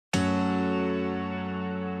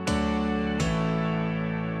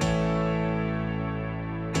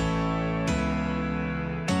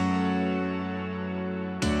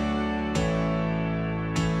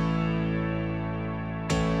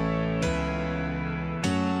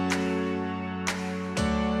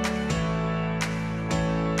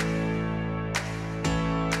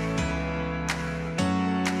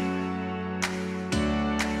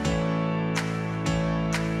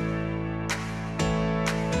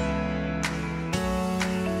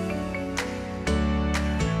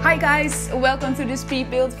Hi guys, welcome to this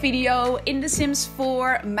pre-built video in The Sims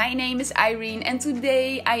 4. My name is Irene and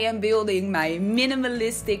today I am building my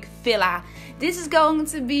minimalistic villa. This is going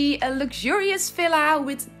to be a luxurious villa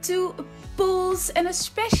with 2 pools and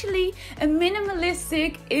especially a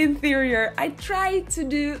minimalistic interior. I tried to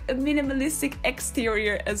do a minimalistic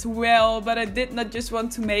exterior as well, but I did not just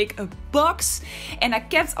want to make a box and I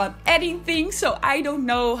kept on adding things, so I don't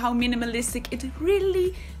know how minimalistic it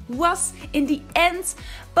really was in the end,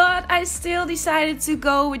 but I still decided to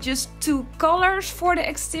go with just 2 colors for the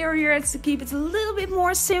exterior to keep it a little bit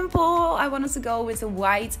more simple. I wanted to go with a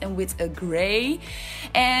white and with a gray,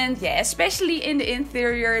 and yeah, especially in the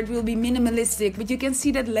interior it will be minimalistic, but you can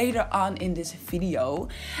see that later on in this video.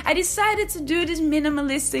 I decided to do this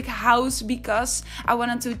minimalistic house because I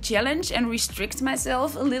wanted to challenge and restrict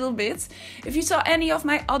myself a little bit. If you saw any of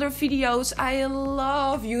my other videos, I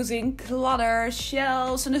love using clutter,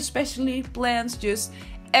 shelves and especially plants just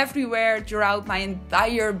everywhere throughout my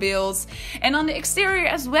entire build. And on the exterior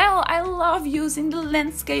as well, I love using the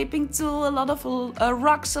landscaping tool, a lot of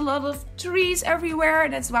rocks, a lot of trees everywhere.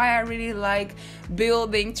 That's why I really like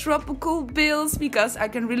building tropical builds, because I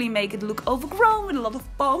can really make it look overgrown with a lot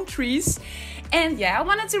of palm trees. And yeah, I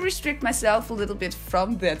wanted to restrict myself a little bit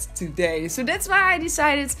from that today. So that's why I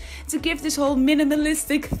decided to give this whole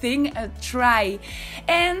minimalistic thing a try.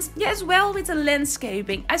 And yeah, as well with the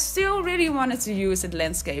landscaping, I still really wanted to use the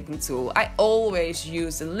landscaping tool. I always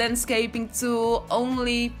use the landscaping tool,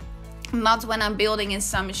 only not when I'm building in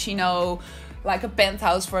some, like a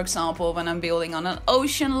penthouse, for example, when I'm building on an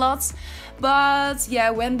ocean lot. But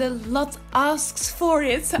yeah, when the lot asks for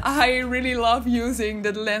it, I really love using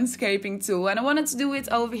the landscaping tool. And I wanted to do it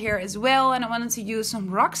over here as well. And I wanted to use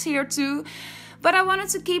some rocks here too. But I wanted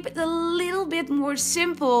to keep it a little bit more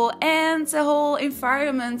simple. And the whole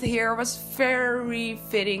environment here was very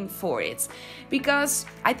fitting for it. Because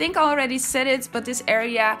I think I already said it, but this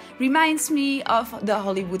area reminds me of the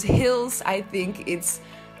Hollywood Hills. I think it's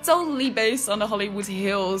totally based on the Hollywood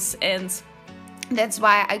Hills, and that's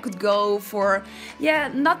why I could go for, yeah,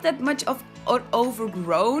 not that much of an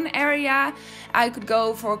overgrown area. I could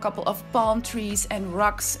go for a couple of palm trees and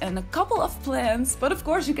rocks and a couple of plants, but of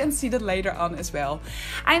course you can see that later on as well.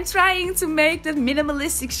 I'm trying to make that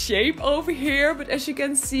minimalistic shape over here, but as you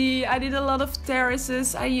can see, I did a lot of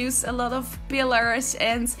terraces, I used a lot of pillars,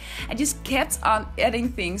 and I just kept on adding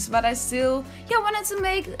things, but I still, yeah, wanted to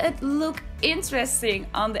make it look interesting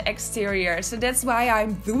on the exterior, so that's why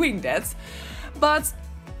I'm doing that. But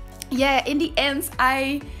yeah, in the end,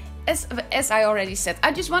 as I already said,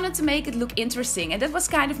 I just wanted to make it look interesting, and that was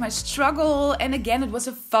kind of my struggle. And again, it was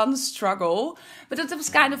a fun struggle, but that was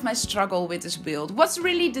kind of my struggle with this build. What's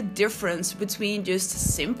really the difference between just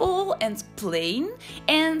simple and plain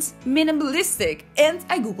and minimalistic? And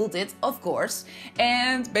I googled it, of course,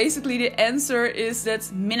 and basically the answer is that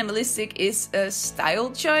minimalistic is a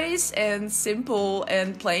style choice and simple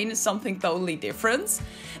and plain is something totally different.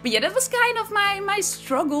 But yeah, that was kind of my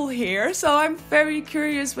struggle here, so I'm very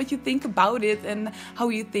curious what you think about it and how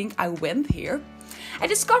you think I went here. I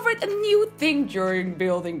discovered a new thing during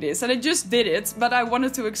building this, and I just did it, but I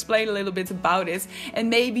wanted to explain a little bit about it, and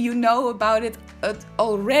maybe you know about it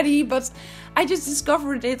already, but I just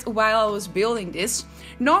discovered it while I was building this.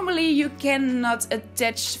 Normally you cannot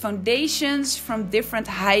attach foundations from different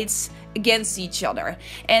heights against each other,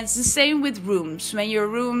 and it's the same with rooms. When your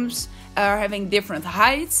rooms are having different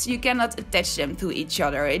heights, you cannot attach them to each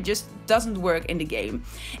other. It just doesn't work in the game.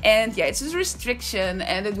 And yeah, it's a restriction,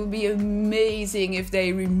 and it would be amazing if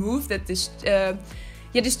they remove that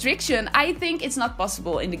restriction. I think it's not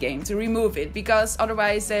possible in the game to remove it, because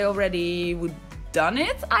otherwise they already would done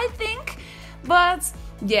it, I think. But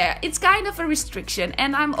yeah, it's kind of a restriction,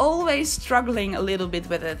 and I'm always struggling a little bit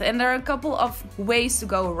with it. And there are a couple of ways to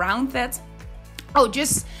go around that. Oh,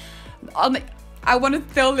 I want to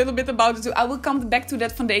tell a little bit about it too. I will come back to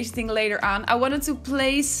that foundation thing later on. I wanted to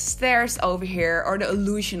place stairs over here, or the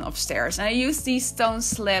illusion of stairs. And I used these stone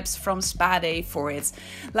slabs from Spade for it.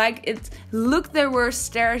 Like, it looked there were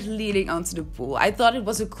stairs leading onto the pool. I thought it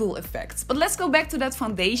was a cool effect. But let's go back to that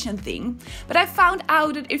foundation thing. But I found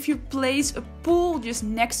out that if you place a pool just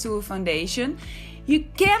next to a foundation, you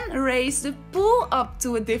can raise the pool up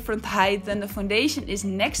to a different height than the foundation is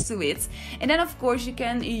next to it. And then of course you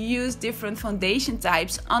can use different foundation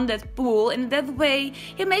types on that pool, and that way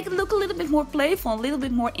you make it look a little bit more playful, a little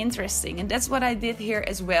bit more interesting. And that's what I did here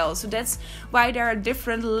as well. So that's why there are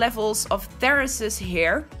different levels of terraces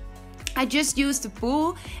here. I just used the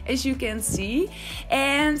pool, as you can see,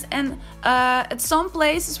 and at some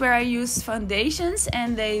places where I used foundations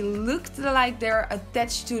and they looked like they're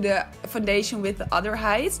attached to the foundation with the other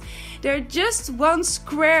heights, they're just one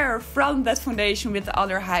square from that foundation with the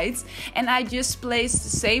other heights, and I just placed the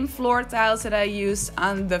same floor tiles that I used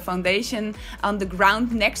on the foundation on the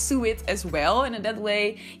ground next to it as well, and in that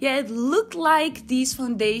way, yeah, it looked like these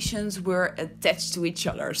foundations were attached to each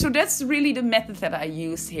other. So that's really the method that I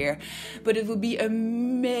used here. But it would be amazing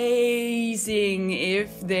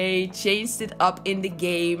if they changed it up in the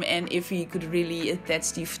game and if we could really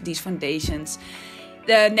attach these foundations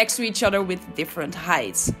next to each other with different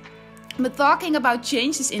heights. But talking about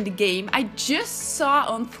changes in the game, I just saw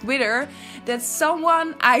on Twitter that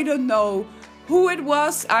someone, I don't know who it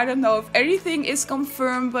was, I don't know if everything is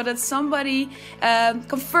confirmed, but that somebody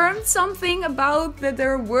confirmed something about that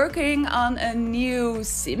they're working on a new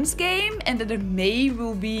Sims game and that there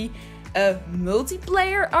will be a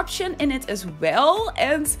multiplayer option in it as well.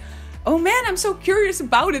 And oh man, I'm so curious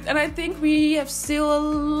about it, and I think we have still a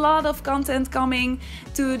lot of content coming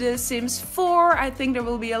to The Sims 4. I think there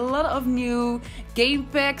will be a lot of new game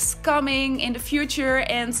packs coming in the future,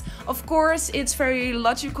 and of course it's very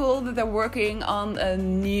logical that they're working on a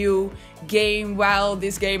new game while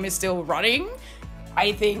this game is still running.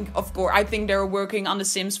 I think they're working on The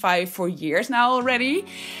Sims 5 for years now already.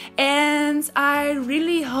 And I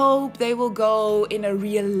really hope they will go in a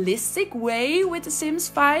realistic way with The Sims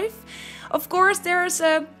 5. Of course, there's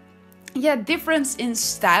a difference in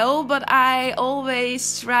style, but I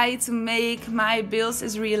always try to make my builds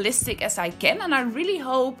as realistic as I can. And I really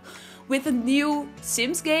hope with a new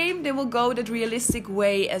Sims game, they will go that realistic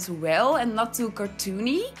way as well and not too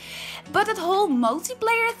cartoony. But that whole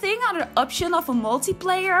multiplayer thing, or the option of a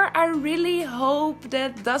multiplayer, I really hope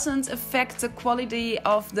that doesn't affect the quality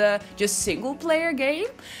of the just single player game.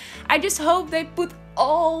 I just hope they put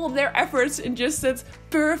all their efforts in just that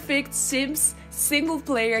perfect Sims single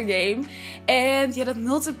player game, and yeah, that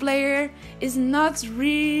multiplayer is not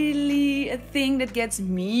really a thing that gets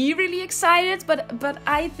me really excited, but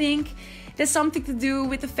I think there's something to do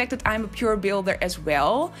with the fact that I'm a pure builder as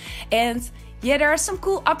well. And yeah, there are some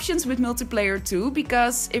cool options with multiplayer too,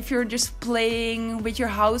 because if you're just playing with your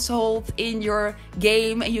household in your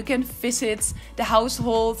game and you can visit the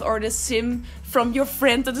household or the sim from your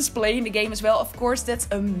friend that is playing the game as well, of course that's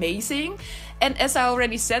amazing. And as I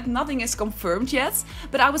already said, nothing is confirmed yet,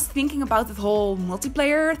 but I was thinking about that whole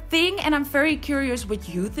multiplayer thing and I'm very curious what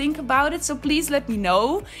you think about it. So please let me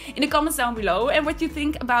know in the comments down below and what you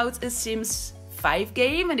think about a Sims 5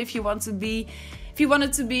 game, and if you want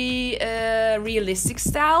it to be a realistic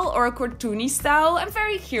style or a cartoony style. I'm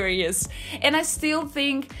very curious. And I still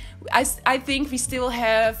think, I think we still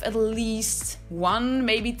have at least 1,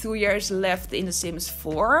 maybe 2 years left in The Sims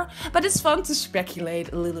 4. But it's fun to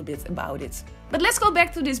speculate a little bit about it. But let's go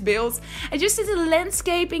back to this build. I just did the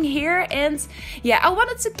landscaping here, and yeah, I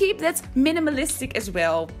wanted to keep that minimalistic as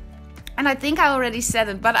well. And I think I already said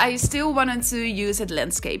it, but I still wanted to use a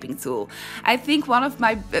landscaping tool. I think one of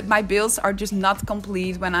my builds are just not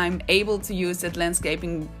complete when I'm able to use that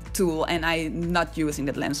landscaping tool and I'm not using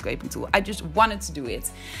that landscaping tool. I just wanted to do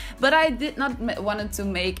it, but I did not wanted to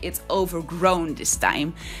make it overgrown this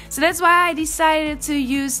time. So that's why I decided to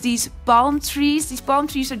use these palm trees. These palm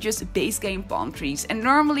trees are just base game palm trees, and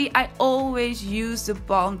normally I always use the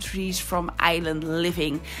palm trees from Island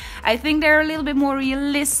Living. I think they're a little bit more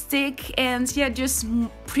realistic and yeah, just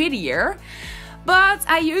prettier. But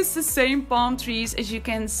I used the same palm trees as you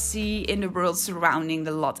can see in the world surrounding the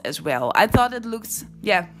lot as well. I thought it looked,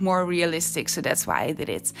 yeah, more realistic, so that's why I did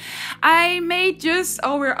it. I made just,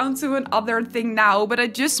 oh, we're onto another thing now, but I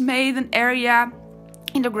just made an area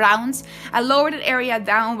in the ground. I lowered the area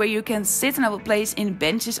down where you can sit, and I will place in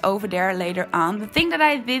benches over there later on. The thing that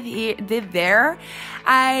I did there,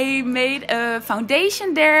 I made a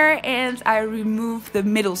foundation there and I removed the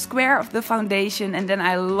middle square of the foundation, and then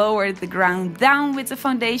I lowered the ground down with the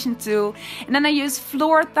foundation tool, and then I used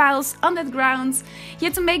floor tiles on that ground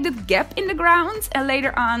to make that gap in the ground, and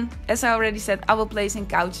later on, as I already said, I will place in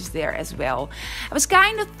couches there as well. I was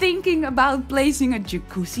kind of thinking about placing a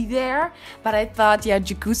jacuzzi there, but I thought, yeah,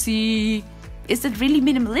 jacuzzi, is that really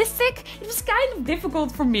minimalistic? It was kind of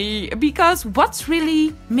difficult for me, because what's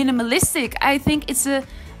really minimalistic? I think it's a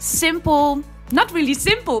simple, not really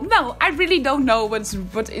simple. No, I really don't know what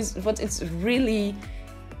it's really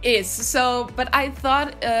is. So, but I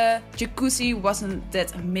thought jacuzzi wasn't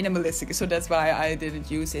that minimalistic, so that's why I didn't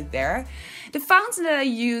use it there. The fountain that I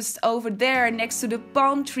used over there next to the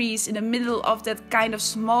palm trees in the middle of that kind of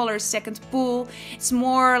smaller second pool, it's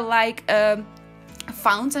more like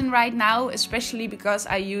fountain right now, especially because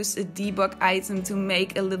I used a debug item to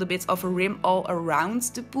make a little bit of a rim all around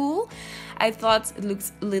the pool. I thought it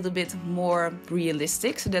looked a little bit more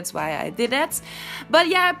realistic, so that's why I did that. But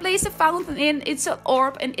yeah, I placed a fountain in. It's an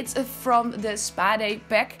orb and it's from the Spa Day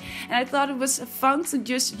pack, and I thought it was fun to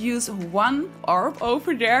just use one orb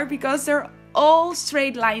over there because they're all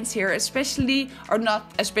straight lines here, especially, or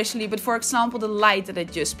not especially, but for example the light that I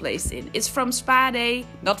just placed in, it's from Spa Day,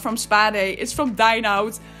 not from Spa Day, it's from Dine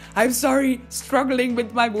Out. I'm sorry, struggling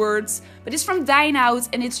with my words, but it's from Dine Out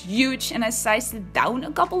and it's huge, and I sized it down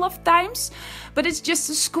a couple of times, but it's just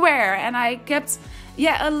a square, and I kept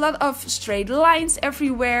a lot of straight lines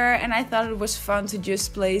everywhere, and I thought it was fun to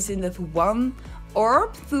just place in that one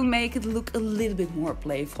orb to make it look a little bit more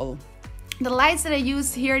playful. The lights that I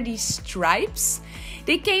used here, these stripes,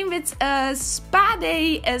 they came with a Spa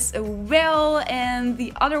Day as well, and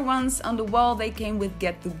the other ones on the wall, they came with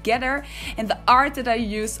Get Together. And the art that I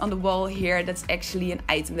used on the wall here, that's actually an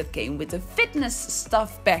item that came with the fitness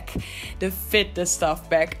stuff pack. The fitness stuff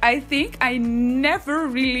pack. I think I never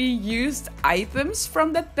really used items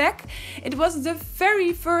from that pack. It was the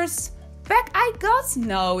very first pack I got?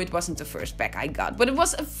 No, it wasn't the first pack I got, but it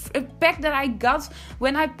was a pack that I got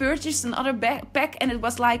when I purchased another pack, and it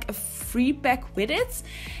was like a free pack with it.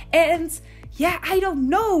 And yeah, I don't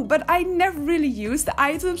know, but I never really used the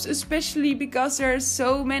items, especially because there are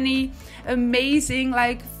so many amazing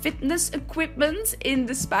like fitness equipment in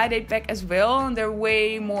the Spa Day pack as well, and they're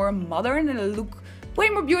way more modern and they look way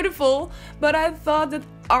more beautiful. But I thought that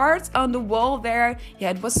art on the wall there,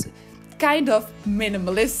 yeah, it was kind of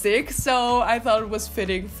minimalistic, so I thought it was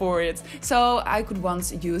fitting for it. So I could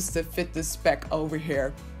once use the fitness pack over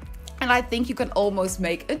here. And I think you can almost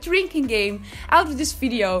make a drinking game out of this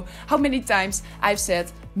video. How many times I've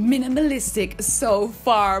said minimalistic so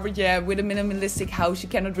far, but yeah, with a minimalistic house you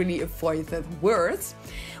cannot really avoid that word.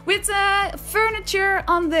 With furniture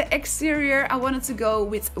on the exterior, I wanted to go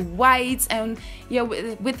with white, and yeah,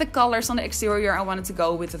 with the colors on the exterior, I wanted to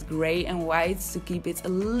go with the gray and white to keep it a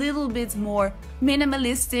little bit more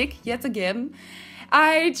minimalistic yet again.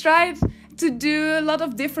 I tried to do a lot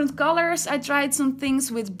of different colors. I tried some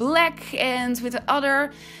things with black and with the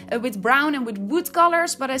other with brown and with wood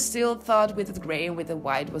colors, but I still thought with the gray and with the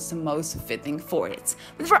white was the most fitting for it.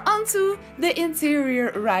 But we're onto the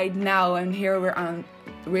interior right now, and here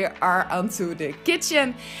we are onto the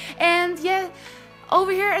kitchen. And yeah,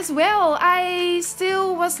 over here as well, I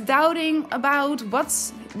still was doubting about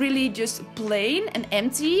what's really just plain and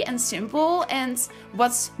empty and simple, and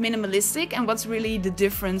what's minimalistic, and what's really the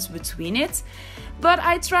difference between it. But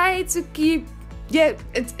I tried to keep it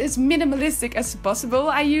as minimalistic as possible.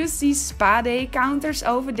 I use these Spa Day counters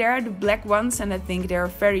over there, the black ones, and I think they're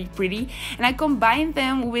very pretty. And I combined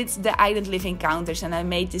them with the island living counters, and I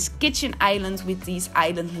made this kitchen island with these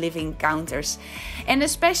island living counters. And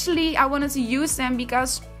especially I wanted to use them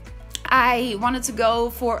because I wanted to go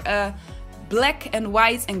for a black and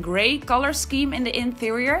white and gray color scheme in the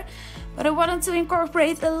interior. But I wanted to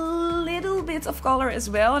incorporate a little bit of color as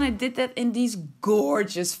well, and I did that in these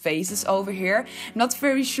gorgeous vases over here. Not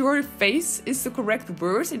very sure if vase is the correct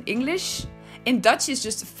word in English. In Dutch it's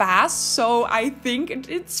just vaas, so I think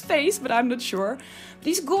it's vase, but I'm not sure.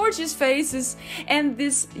 These gorgeous vases and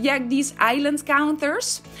these island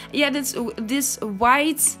counters. Yeah, this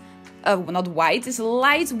white. Not white, it's a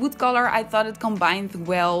light wood color. I thought it combined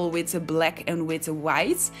well with the black and with the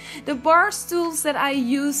white. The bar stools that I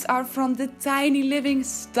used are from the Tiny Living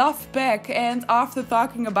stuff pack. And after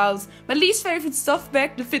talking about my least favorite stuff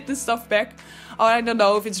pack, the fitness stuff pack, or I don't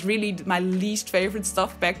know if it's really my least favorite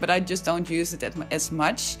stuff pack, but I just don't use it as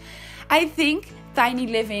much. I think Tiny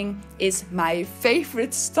Living is my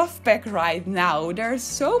favorite stuff pack right now. There are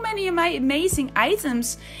so many amazing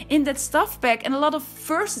items in that stuff pack, and a lot of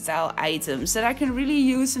versatile items that I can really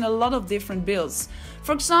use in a lot of different builds.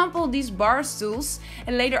 For example, these bar stools,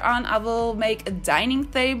 and later on I will make a dining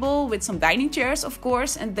table with some dining chairs, of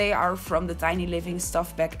course, and they are from the Tiny Living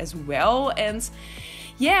stuff pack as well. And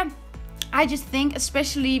yeah, I just think,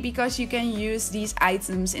 especially because you can use these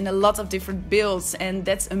items in a lot of different builds, and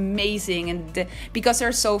that's amazing, and because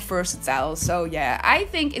they're so versatile. So yeah, I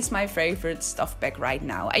think it's my favorite stuff pack right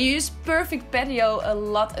now. I use Perfect Patio a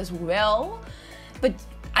lot as well, but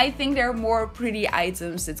I think there are more pretty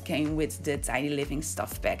items that came with the Tiny Living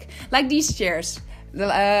stuff pack. Like these chairs.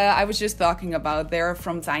 I was just talking about, they're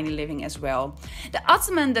from Tiny Living as well. The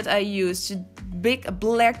ottoman that I used to big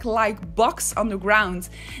black like box on the ground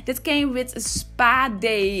that came with a spa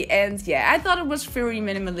day, and yeah, I thought it was very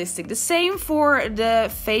minimalistic. The same for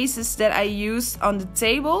the vases that I used on the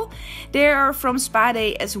table. They are from spa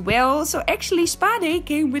day as well. So actually spa day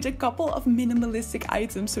came with a couple of minimalistic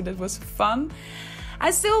items, so that was fun. I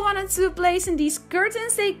still wanted to place in these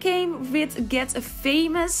curtains. They came with Get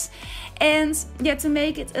Famous. And yeah, to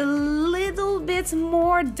make it a little bit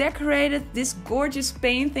more decorated, this gorgeous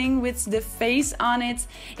painting with the face on it.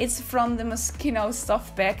 It's from the Moschino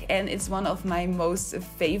stuff pack, and it's one of my most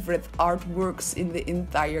favorite artworks in the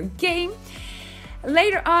entire game.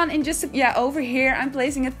 Later on, in just over here, I'm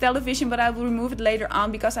placing a television, but I will remove it later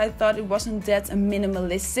on because I thought it wasn't that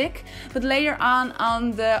minimalistic. But later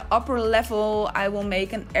on the upper level, I will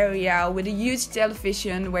make an area with a huge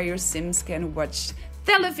television where your Sims can watch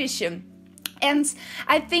television. And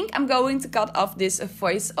I think I'm going to cut off this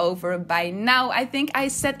voiceover by now. I think I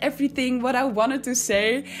said everything what I wanted to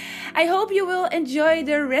say. I hope you will enjoy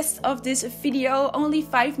the rest of this video. Only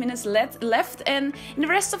 5 minutes left. And in the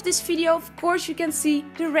rest of this video, of course, you can see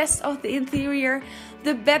the rest of the interior.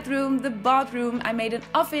 The bedroom, the bathroom. I made an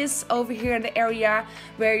office over here in the area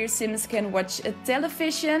where your Sims can watch a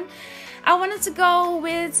television. I wanted to go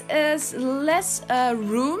with less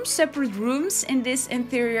rooms, separate rooms in this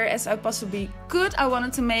interior as I possibly could. I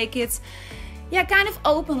wanted to make it, kind of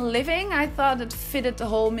open living. I thought it fitted the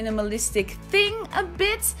whole minimalistic thing a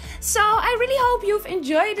bit. So I really hope you've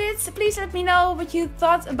enjoyed it. Please let me know what you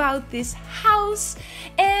thought about this house.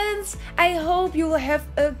 And I hope you will have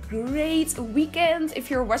a great weekend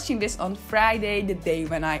if you're watching this on Friday, the day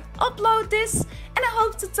when I upload this. And I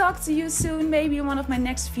hope to talk to you soon, maybe in one of my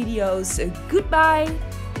next videos.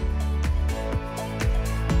 Goodbye!